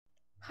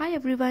Hi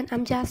everyone,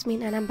 I'm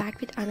Jasmeen and I'm back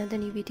with another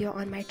new video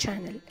on my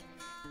channel.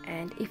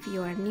 And if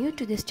you are new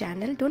to this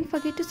channel, don't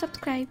forget to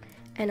subscribe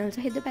and also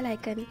hit the bell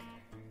icon.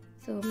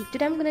 So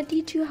today I'm gonna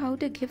teach you how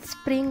to give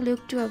spring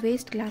look to a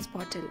waste glass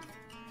bottle.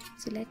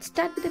 So let's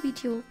start with the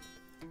video.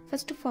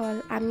 First of all,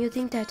 I'm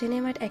using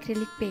titanium white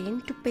acrylic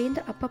paint to paint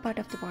the upper part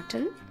of the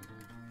bottle.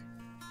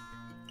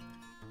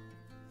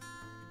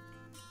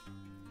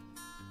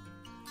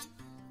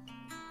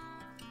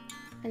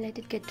 And let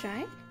it get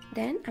dry.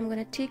 Then I'm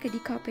gonna take a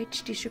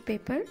decoupage tissue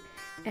paper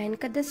and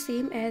cut the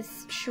same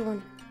as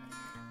shown,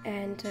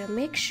 and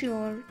make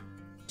sure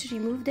to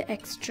remove the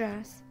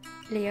extra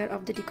layer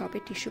of the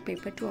decoupage tissue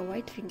paper to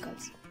avoid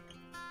wrinkles.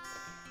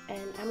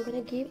 And I'm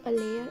gonna give a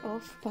layer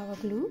of power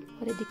glue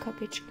or a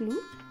decoupage glue.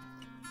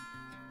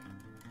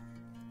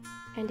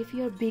 And if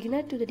you are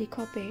beginner to the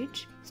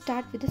decoupage,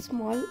 start with a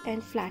small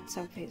and flat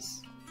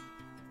surface.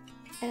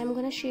 And I'm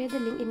gonna share the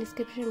link in the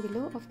description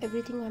below of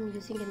everything I'm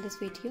using in this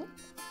video.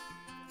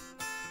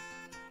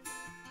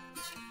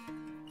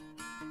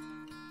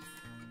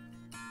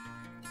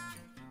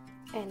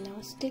 And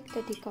now stick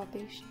the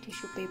decoupage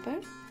tissue paper.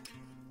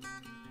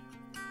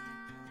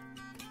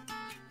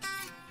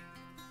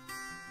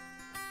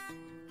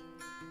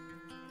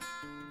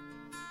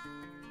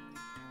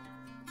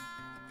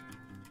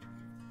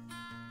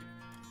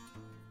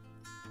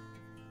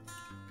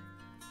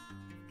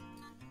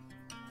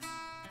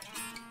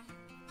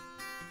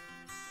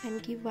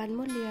 And give one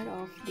more layer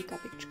of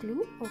decoupage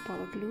glue or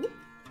power glue.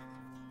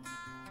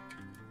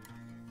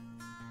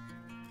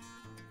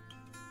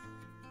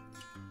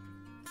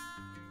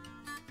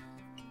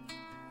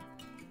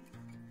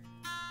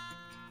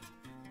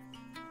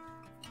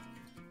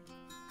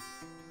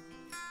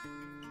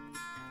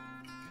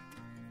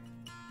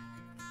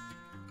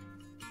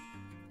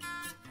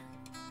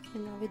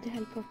 And now with the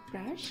help of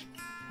brush,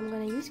 I'm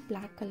going to use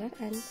black color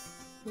and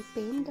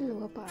paint the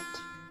lower part.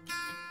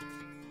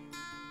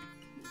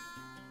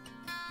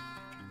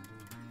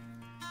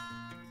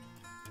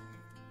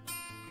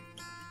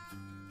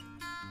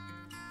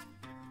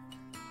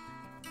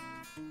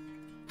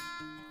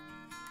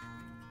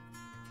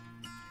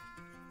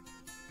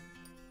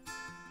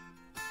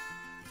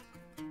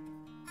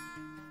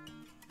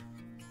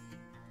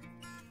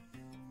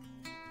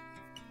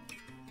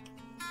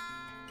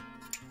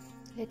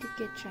 Let it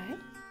get dry.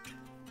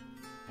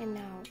 And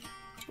now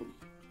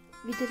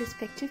with the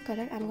respective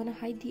color, I'm going to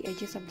hide the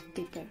edges of the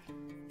paper.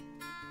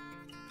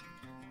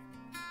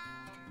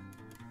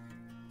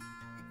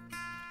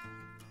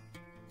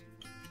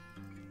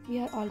 We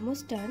are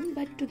almost done,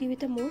 but to give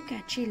it a more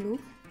catchy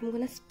look, I'm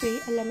going to spray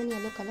a lemon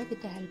yellow color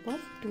with the help of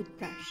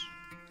toothbrush.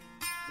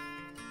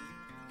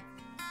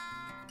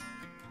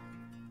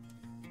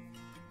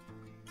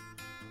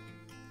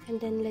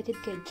 And then let it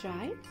get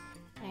dry.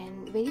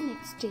 And very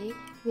next day,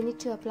 we need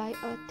to apply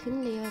a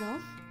thin layer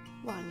of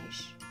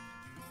varnish.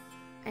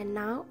 And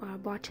now our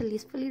bottle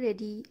is fully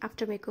ready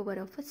after makeover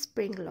of a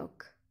spring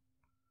look.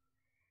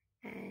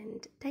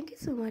 And thank you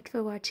so much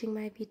for watching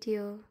my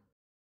video.